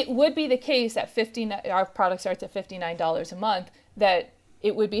it would be the case that 15 our product starts at $59 a month that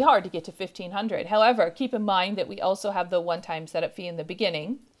it would be hard to get to 1500. However, keep in mind that we also have the one-time setup fee in the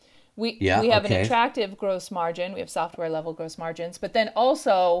beginning. Yeah, We have an okay. attractive gross margin. We have software level gross margins, but then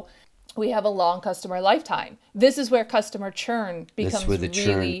also we have a long customer lifetime. This is where customer churn That's where becomes the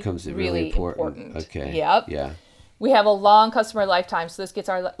churn really, comes in really really important. important. Okay, Yep. yeah. We have a long customer lifetime, so this gets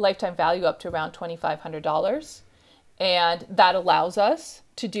our lifetime value up to around $2,500, and that allows us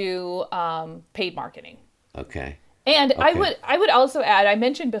to do paid marketing. Okay, And I okay. would I would also add, I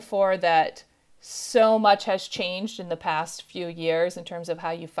mentioned before that so much has changed in the past few years in terms of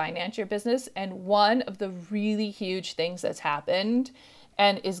how you finance your business, and one of the really huge things that's happened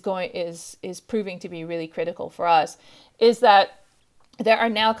and is proving to be really critical for us is that there are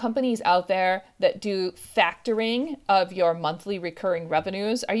now companies out there that do factoring of your monthly recurring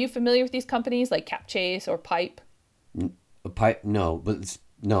revenues. Are you familiar with these companies like CapChase or Pipe? A pipe? No, but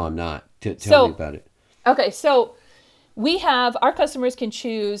no, I'm not. Tell me So, about it. okay, so we have our customers can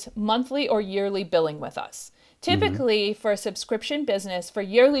choose monthly or yearly billing with us. Mm-hmm. Typically, for a subscription business, for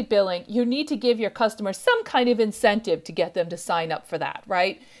yearly billing, you need to give your customers some kind of incentive to get them to sign up for that,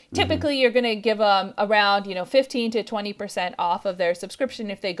 right? Mm-hmm. Typically, you're going to give them around, 15 to 20% off of their subscription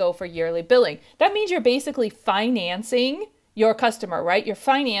if they go for yearly billing. That means you're basically financing your customer, right? You're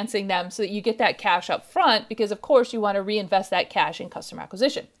financing them so that you get that cash up front because, of course, you want to reinvest that cash in customer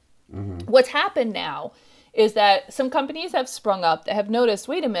acquisition. Mm-hmm. What's happened now is that some companies have sprung up that have noticed,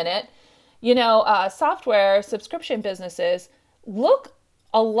 wait a minute, software subscription businesses look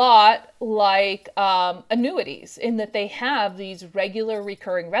a lot like annuities in that they have these regular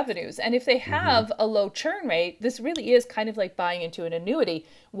recurring revenues. And if they Mm-hmm. have a low churn rate, this really is kind of like buying into an annuity.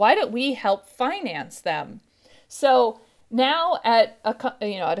 Why don't we help finance them? So now at a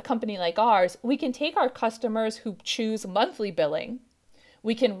company like ours, we can take our customers who choose monthly billing,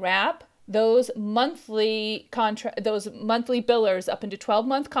 we can wrap those monthly billers up into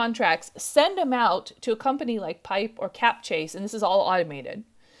 12-month contracts, send them out to a company like Pipe or CapChase, and this is all automated.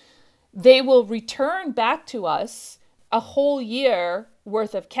 They will return back to us a whole year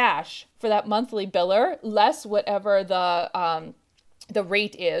worth of cash for that monthly biller, less whatever the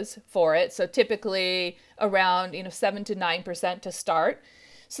rate is for it. So typically around 7 to 9% to start.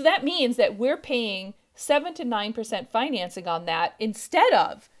 So that means that we're paying 7 to 9% financing on that instead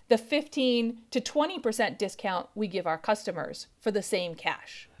of the 15 to 20% discount we give our customers for the same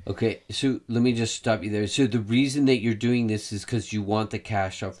cash. Okay, so let me just stop you there. So the reason that you're doing this is because you want the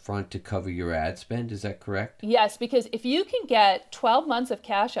cash up front to cover your ad spend. Is that correct? Yes, because if you can get 12 months of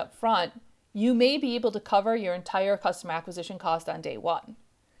cash up front, you may be able to cover your entire customer acquisition cost on day one,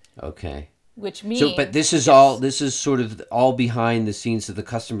 Okay. which So, but means, yes, this is sort of all behind the scenes, so the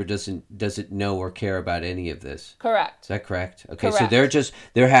customer doesn't know or care about any of this. Is correct, that correct? Okay, so correct.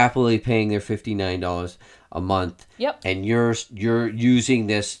 they're happily paying their $59 a month, Yep, and you're using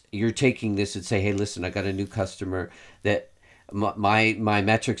this, you're taking this and say, hey, listen, I got a new customer that my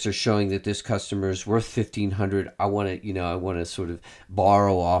metrics are showing that this customer is worth 1,500. I want to sort of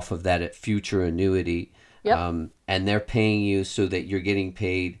borrow off of that at future annuity, yep, and they're paying you so that you're getting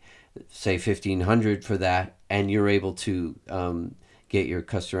paid, say 1,500 for that, and you're able to get your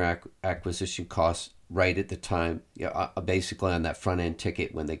customer acquisition costs right at the time, basically on that front end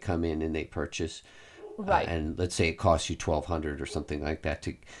ticket when they come in and they purchase. right. And let's say it costs you 1,200 or something like that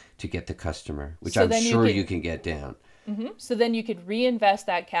to get the customer, which So I'm then you sure you can, can get down. so then you could reinvest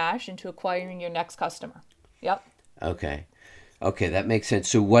that cash into acquiring your next customer. Yep. Okay. Okay, that makes sense.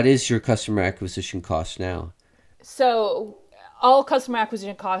 So what is your customer acquisition cost now? So all customer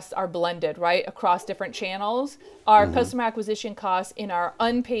acquisition costs are blended, right, across different channels. Our customer acquisition costs in our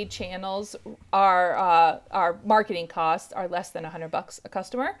unpaid channels, our marketing costs are less than $100 a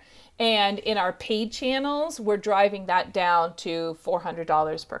customer, and in our paid channels, we're driving that down to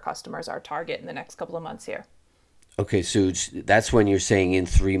 $400 per customer is our target in the next couple of months here. Okay, so that's when you're saying in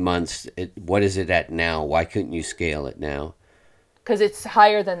 3 months. What is it at now? Why couldn't you scale it now? Because it's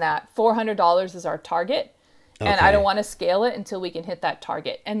higher than that. $400 is our target. And I don't Okay. want to scale it until we can hit that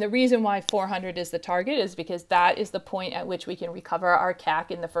target. And the reason why 400 is the target is because that is the point at which we can recover our CAC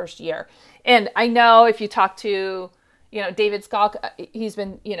in the first year. And I know if you talk to, David Scott, he's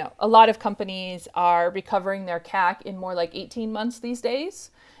been, a lot of companies are recovering their CAC in more like 18 months these days,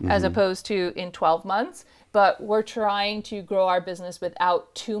 as opposed to in 12 months. But we're trying to grow our business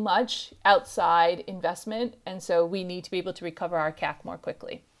without too much outside investment. And so we need to be able to recover our CAC more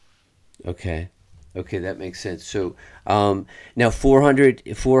quickly. Okay. Okay, that makes sense. So now 400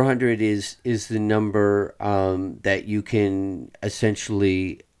 is the number that you can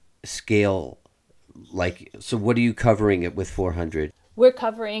essentially scale. Like, so what are you covering it with 400? We're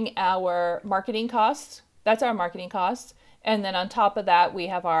covering our marketing costs. That's our marketing costs. And then on top of that, we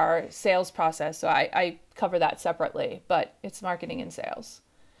have our sales process. So I cover that separately, but it's marketing and sales.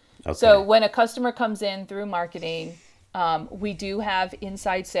 So Okay. when a customer comes in through marketing, we do have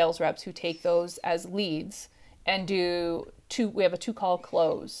inside sales reps who take those as leads and we have a 2 call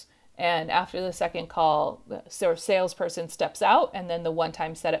close. And after the second call, the salesperson steps out and then the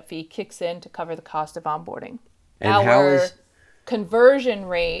one-time setup fee kicks in to cover the cost of onboarding. And how Our is conversion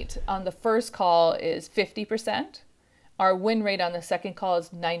rate on the first call is 50%. Our win rate on the second call is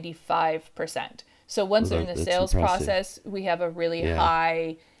 95%. So once they're in the that's sales impressive. process, we have a really Yeah.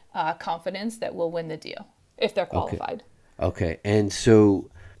 high confidence that we'll win the deal if they're Okay. qualified. Okay. And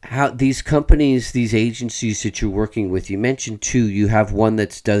so how these companies, these agencies that you're working with, you mentioned two. You have one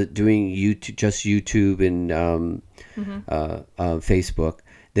that's doing YouTube, just YouTube and Facebook.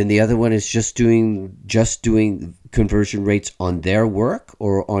 Then the other one is just doing conversion rates on their work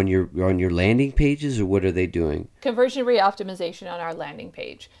or on your landing pages, or what are they doing Conversion rate optimization on our landing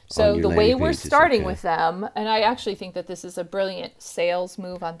page. on So your the way landing we're pages? starting Okay. with them, and I actually think that this is a brilliant sales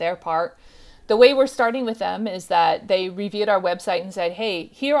move on their part. The way we're starting with them is that they reviewed our website and said, hey,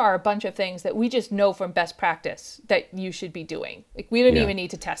 here are a bunch of things that we just know from best practice that you should be doing. Like, we don't Yeah. even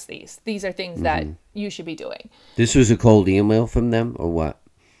need to test these. These are things that you should be doing. This was a cold email from them, or what?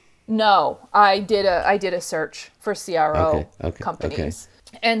 No, I did a search for Okay. CRO Okay. Okay. companies.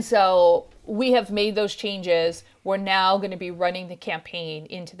 And so we have made those changes. We're now going to be running the campaign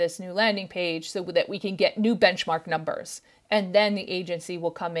into this new landing page so that we can get new benchmark numbers. And then the agency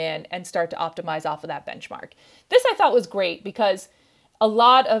will come in and start to optimize off of that benchmark. This I thought was great because a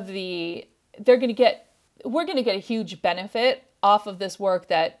lot of we're going to get a huge benefit off of this work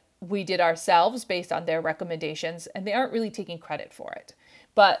that we did ourselves based on their recommendations, and they aren't really taking credit for it.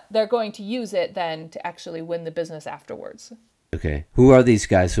 But they're going to use it then to actually win the business afterwards. Okay. Who are these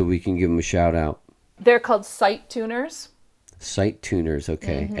guys so we can give them a shout out? They're called site tuners. Site tuners.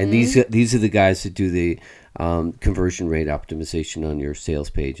 Okay. And these are the guys that do the conversion rate optimization on your sales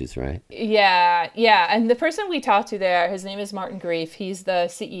pages, right? Yeah, yeah. And the person we talked to there, his name is Martin Grief. He's the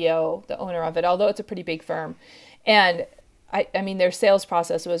CEO, the owner of it, although it's a pretty big firm. And I mean, their sales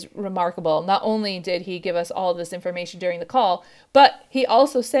process was remarkable. Not only did he give us all of this information during the call, but he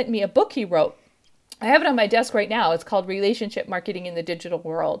also sent me a book he wrote. I have it on my desk right now. It's called Relationship Marketing in the Digital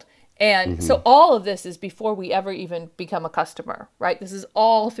World. And so all of this is before we ever even become a customer, right? This is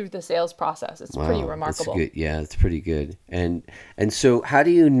all through the sales process. It's pretty Wow, remarkable. that's good. Yeah, it's pretty good. And so how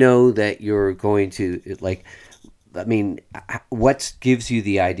do you know that you're going to, like, I mean, what gives you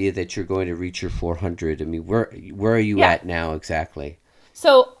the idea that you're going to reach your 400? I mean, where are you Yeah. at now exactly?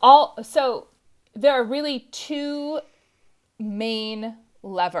 So there are really two main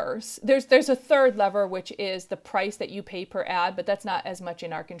levers. There's a third lever, which is the price that you pay per ad, but that's not as much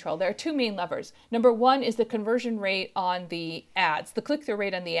in our control. There are two main levers. Number one is the conversion rate on the ads, the click-through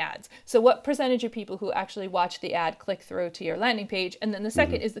rate on the ads. So what percentage of people who actually watch the ad click through to your landing page? And then the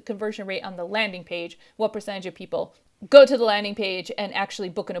second is the conversion rate on the landing page. What percentage of people go to the landing page and actually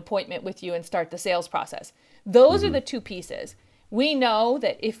book an appointment with you and start the sales process? Those are the two pieces. We know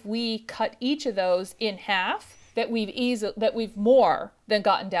that if we cut each of those in half, that we've more than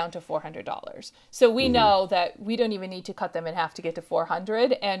gotten down to $400. So we know that we don't even need to cut them in half to get to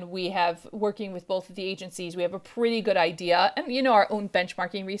 400. And we have, working with both of the agencies, we have a pretty good idea, and our own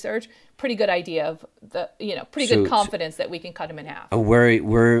benchmarking research, pretty good idea of pretty good confidence that we can cut them in half. Where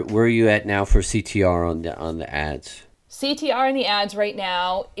are you at now for CTR on the ads? CTR in the ads right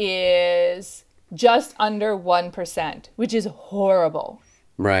now is just under 1%, which is horrible.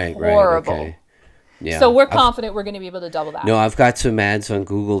 Right. Horrible. Okay. Yeah. So we're confident we're going to be able to double that. No, I've got some ads on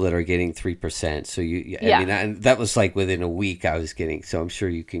Google that are getting 3%. So and that was like within a week I was getting. So I'm sure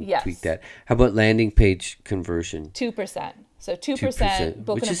you can tweak that. How about landing page conversion? 2%. So 2%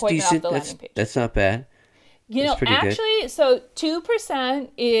 book an appointment off the landing page. That's not bad. Actually, so 2%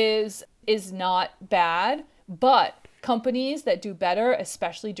 is not bad, but companies that do better,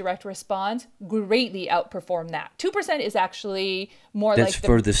 especially direct response, greatly outperform that. 2% is actually more That's like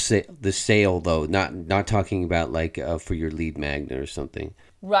for the sale though, not talking about like for your lead magnet or something.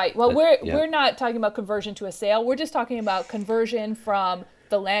 Right. Well, we're not talking about conversion to a sale. We're just talking about conversion from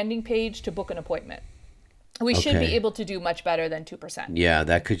the landing page to book an appointment. We should be able to do much better than 2%. Yeah,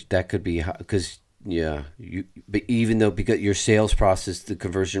 that could be because but even though because your sales process, the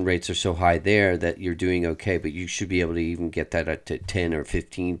conversion rates are so high there that you're doing okay, but you should be able to even get that up to 10 or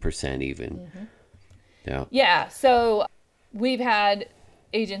 15% even. Mm-hmm. Yeah. Yeah. So we've had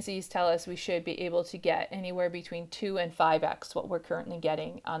agencies tell us we should be able to get anywhere between 2 and 5x what we're currently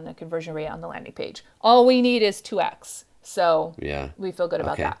getting on the conversion rate on the landing page. All we need is 2x. So we feel good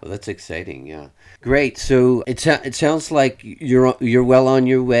about that. Well, that's exciting. Yeah, great. So it sounds like you're well on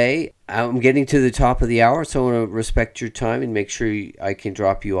your way. I'm getting to the top of the hour, so I want to respect your time and make sure I can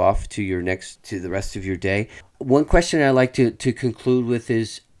drop you off to the rest of your day. One question I'd like to conclude with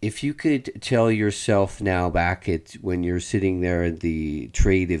is, if you could tell yourself now back at when you're sitting there at the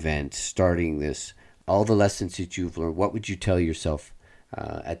trade event starting this, all the lessons that you've learned, what would you tell yourself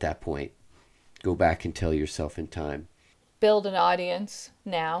at that point? Go back and tell yourself in time. Build an audience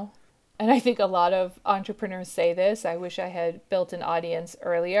now. And I think a lot of entrepreneurs say this. I wish I had built an audience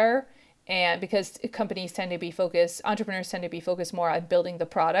earlier. And because entrepreneurs tend to be focused more on building the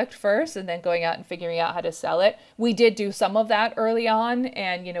product first and then going out and figuring out how to sell it. We did do some of that early on.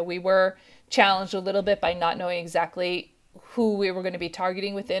 And, we were challenged a little bit by not knowing exactly who we were going to be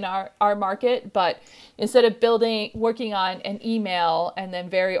targeting within our market. But instead of working on an email and then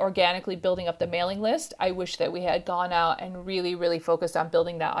very organically building up the mailing list, I wish that we had gone out and really, really focused on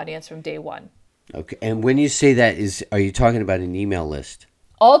building that audience from day one. Okay. And when you say that, are you talking about an email list?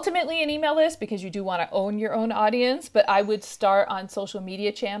 Ultimately an email list, because you do want to own your own audience, but I would start on social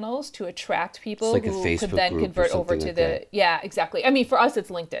media channels to attract people like who could then convert over to yeah, exactly. I mean, for us,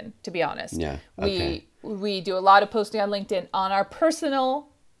 it's LinkedIn, to be honest. Yeah. Okay. We do a lot of posting on LinkedIn on our personal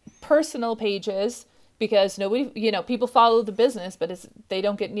pages, because nobody, people follow the business, but they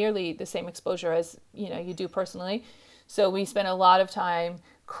don't get nearly the same exposure as, you do personally. So we spend a lot of time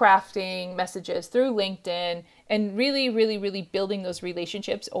crafting messages through LinkedIn and really, really, really building those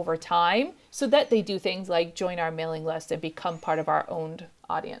relationships over time so that they do things like join our mailing list and become part of our owned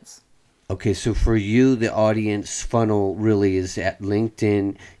audience. Okay, so for you, the audience funnel really is at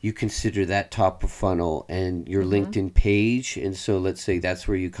LinkedIn. You consider that top of funnel and your LinkedIn page. And so let's say that's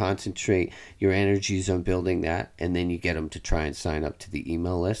where you concentrate your energies on building that. And then you get them to try and sign up to the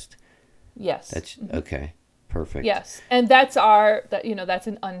email list. Yes. That's okay. Perfect. Yes. And that's that's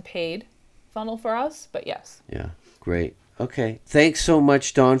an unpaid funnel for us, but yes. Yeah. Great. Okay. Thanks so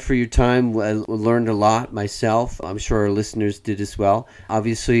much, Dawn, for your time. I learned a lot myself. I'm sure our listeners did as well.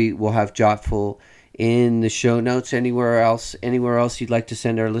 Obviously, we'll have Jotful in the show notes. Anywhere else you'd like to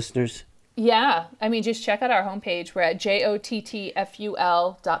send our listeners? Yeah. I mean, just check out our homepage. We're at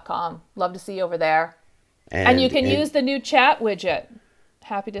jottful.com. Love to see you over there. And you can use the new chat widget.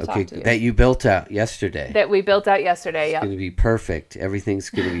 Happy to talk to you. That you built out yesterday. That we built out yesterday, yeah. It's going to be perfect.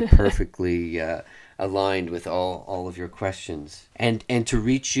 Everything's going to be perfectly aligned with all of your questions. And to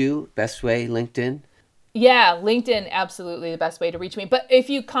reach you, best way, LinkedIn? Yeah, LinkedIn, absolutely the best way to reach me. But if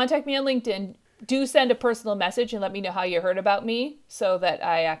you contact me on LinkedIn, do send a personal message and let me know how you heard about me so that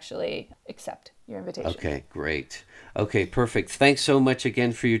I actually accept your invitation. Okay, great. Okay, perfect. Thanks so much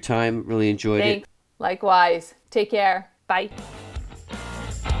again for your time. Really enjoyed it. Likewise. Take care. Bye.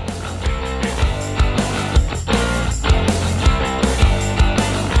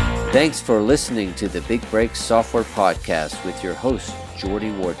 Thanks for listening to the Big Break Software Podcast with your host, Jordy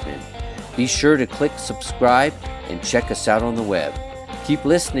Wardman. Be sure to click subscribe and check us out on the web. Keep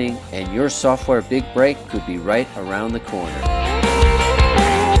listening and your software big break could be right around the corner.